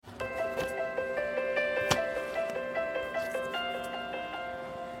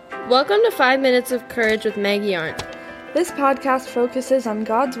Welcome to 5 Minutes of Courage with Maggie Arndt. This podcast focuses on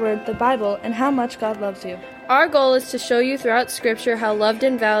God's Word, the Bible, and how much God loves you. Our goal is to show you throughout Scripture how loved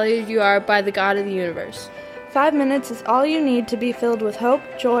and valued you are by the God of the universe. 5 minutes is all you need to be filled with hope,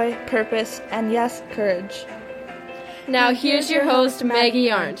 joy, purpose, and yes, courage. Now here's your host,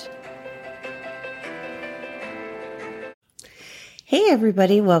 Maggie Arndt. Hey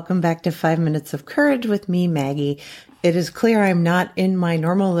everybody, welcome back to 5 Minutes of Courage with me, Maggie. It is clear I'm not in my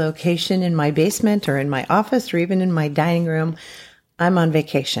normal location in my basement or in my office or even in my dining room. I'm on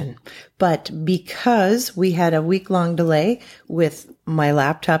vacation. But because we had a week-long delay with my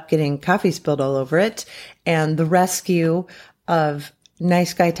laptop getting coffee spilled all over it and the rescue of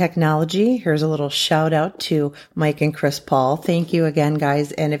Nice Guy Technology, here's a little shout out to Mike and Chris Paul. Thank you again,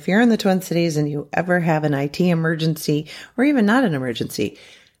 guys. And if you're in the Twin Cities and you ever have an IT emergency or even not an emergency,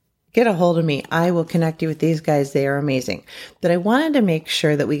 get a hold of me. I will connect you with these guys. They are amazing. But I wanted to make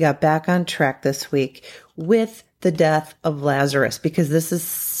sure that we got back on track this week with the death of Lazarus, because this is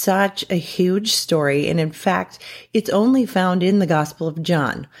such a huge story. And in fact, it's only found in the Gospel of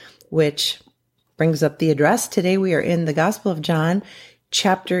John, which brings up the address. Today we are in the Gospel of John,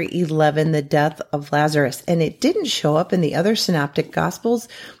 chapter 11, the death of Lazarus. And it didn't show up in the other synoptic Gospels,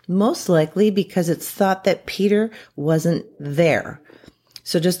 most likely because it's thought that Peter wasn't there.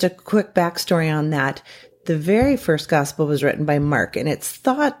 So just a quick backstory on that. The very first gospel was written by Mark, and it's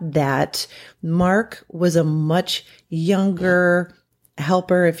thought that Mark was a much younger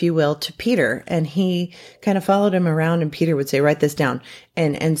helper, if you will, to Peter, and he kind of followed him around, and Peter would say, write this down.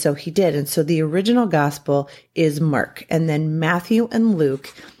 And so he did. And so the original gospel is Mark, and then Matthew and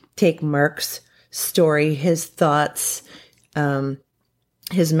Luke take Mark's story, his thoughts,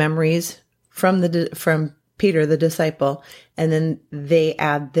 his memories from Peter, the disciple, and then they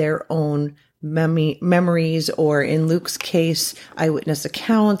add their own memories, or in Luke's case, eyewitness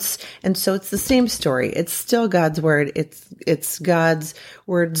accounts. And so it's the same story. It's still God's word. It's God's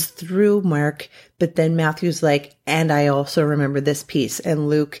words through Mark, but then Matthew's like, and I also remember this piece. And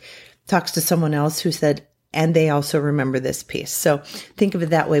Luke talks to someone else who said, and they also remember this piece. So think of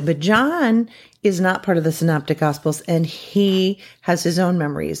it that way. But John is not part of the Synoptic Gospels, and he has his own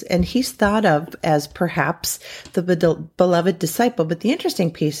memories, and he's thought of as perhaps the beloved disciple. But the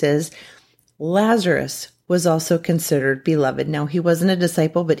interesting piece is Lazarus was also considered beloved. Now, he wasn't a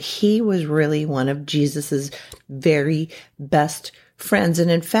disciple, but he was really one of Jesus's very best friends. And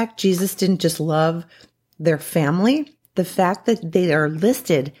in fact, Jesus didn't just love their family. The fact that they are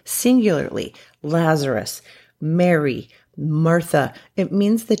listed singularly, Lazarus, Mary, Martha, it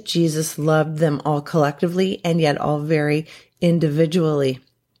means that Jesus loved them all collectively and yet all very individually.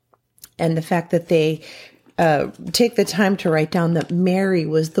 And the fact that they take the time to write down that Mary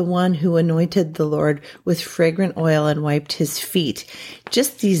was the one who anointed the Lord with fragrant oil and wiped his feet.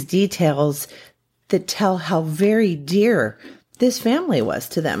 Just these details that tell how very dear this family was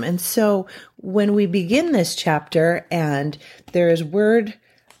to them. And so when we begin this chapter and there is word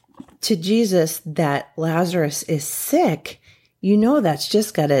to Jesus that Lazarus is sick, you know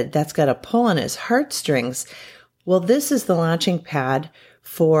that's got a pull on his heartstrings. Well, this is the launching pad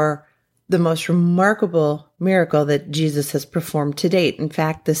for the most remarkable miracle that Jesus has performed to date. In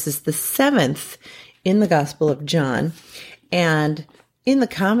fact, this is the 7th in the Gospel of John. And in the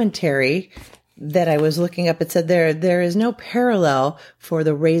commentary that I was looking up, it said there is no parallel for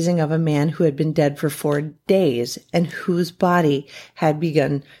the raising of a man who had been dead for 4 days and whose body had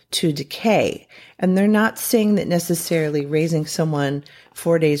begun to decay. And they're not saying that necessarily raising someone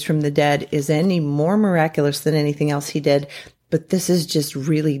 4 days from the dead is any more miraculous than anything else he did, but this is just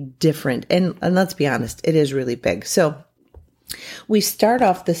really different. And let's be honest, it is really big. So we start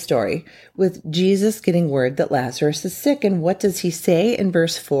off the story with Jesus getting word that Lazarus is sick. And what does he say in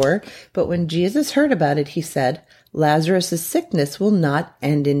verse 4? But when Jesus heard about it, he said, Lazarus' sickness will not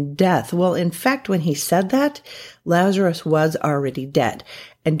end in death. Well, in fact, when he said that, Lazarus was already dead.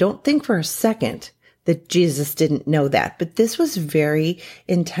 And don't think for a second that Jesus didn't know that, but this was very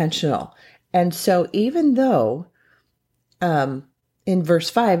intentional. And so even though in verse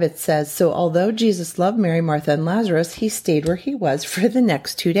 5, it says, so although Jesus loved Mary, Martha, and Lazarus, he stayed where he was for the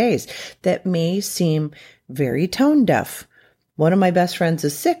next 2 days. That may seem very tone deaf. One of my best friends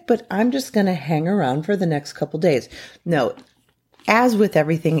is sick, but I'm just going to hang around for the next couple days. No, as with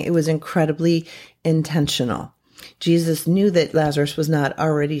everything, it was incredibly intentional. Jesus knew that Lazarus was not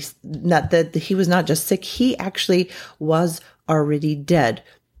he was not just sick. He actually was already dead.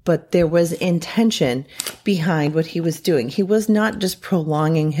 But there was intention behind what he was doing. He was not just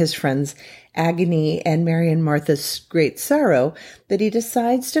prolonging his friend's agony and Mary and Martha's great sorrow, but he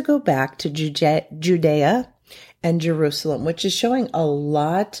decides to go back to Judea and Jerusalem, which is showing a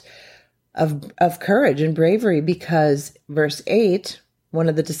lot of courage and bravery, because verse 8, one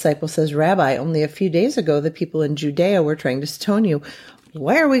of the disciples says, Rabbi, only a few days ago, the people in Judea were trying to stone you.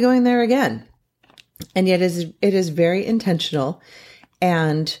 Why are we going there again? And yet it is very intentional.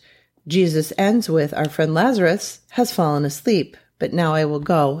 And Jesus ends with, our friend Lazarus has fallen asleep, but now I will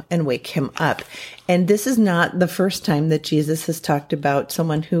go and wake him up. And this is not the first time that Jesus has talked about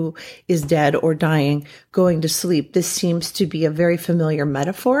someone who is dead or dying going to sleep. This seems to be a very familiar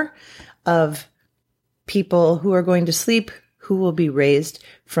metaphor of people who are going to sleep, who will be raised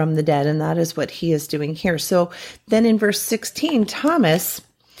from the dead. And that is what he is doing here. So then in verse 16, Thomas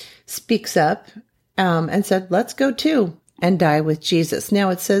speaks up and said, let's go too and die with Jesus. Now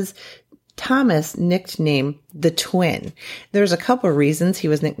it says Thomas nicknamed the twin. There's a couple of reasons he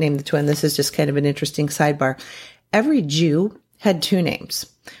was nicknamed the twin. This is just kind of an interesting sidebar. Every Jew had two names.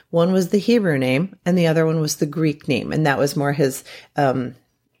 One was the Hebrew name and the other one was the Greek name. And that was more his, I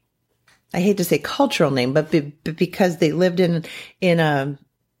hate to say cultural name, but because they lived in a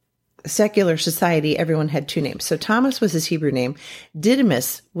secular society, everyone had two names. So Thomas was his Hebrew name.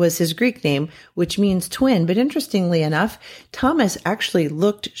 Didymus was his Greek name, which means twin. But interestingly enough, Thomas actually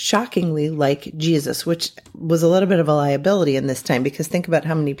looked shockingly like Jesus, which was a little bit of a liability in this time, because think about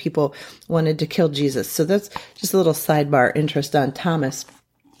how many people wanted to kill Jesus. So that's just a little sidebar interest on Thomas.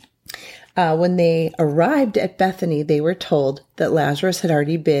 When they arrived at Bethany, they were told that Lazarus had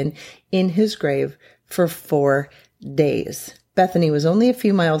already been in his grave for 4 days. Bethany was only a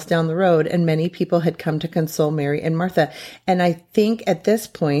few miles down the road, and many people had come to console Mary and Martha. And I think at this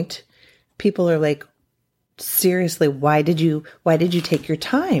point, people are like, seriously, why did you take your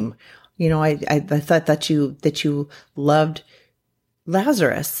time? You know, I thought that you loved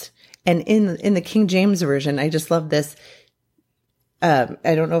Lazarus. And in the King James Version, I just love this. I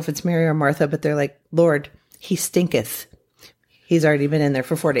don't know if it's Mary or Martha, but they're like, Lord, he stinketh. He's already been in there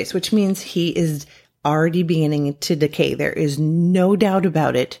for 4 days, which means he is already beginning to decay. There is no doubt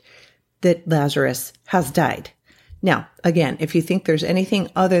about it that Lazarus has died. Now, again, if you think there's anything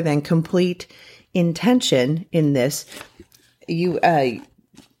other than complete intention in this, it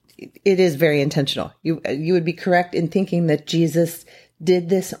is very intentional. You would be correct in thinking that Jesus did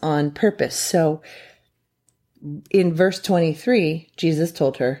this on purpose. So in verse 23, Jesus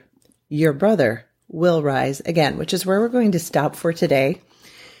told her, your brother will rise again, which is where we're going to stop for today.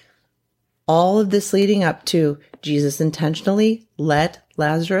 All of this leading up to Jesus intentionally let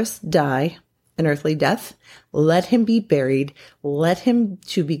Lazarus die an earthly death, let him be buried, let him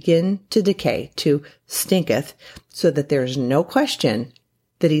to begin to decay, to stinketh, so that there's no question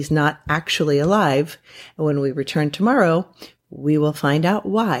that he's not actually alive. And when we return tomorrow, we will find out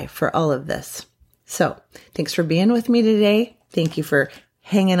why for all of this. So thanks for being with me today. Thank you for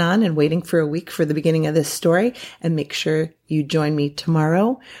hanging on and waiting for a week for the beginning of this story. And make sure you join me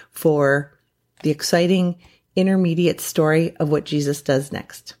tomorrow for the exciting intermediate story of what Jesus does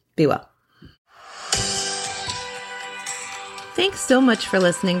next. Be well. Thanks so much for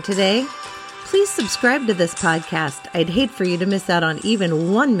listening today. Please subscribe to this podcast. I'd hate for you to miss out on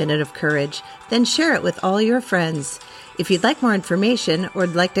even 1 minute of courage. Then share it with all your friends. If you'd like more information or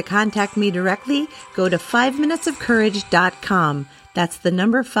would like to contact me directly, go to 5minutesofcourage.com. That's the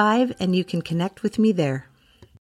number 5, and you can connect with me there.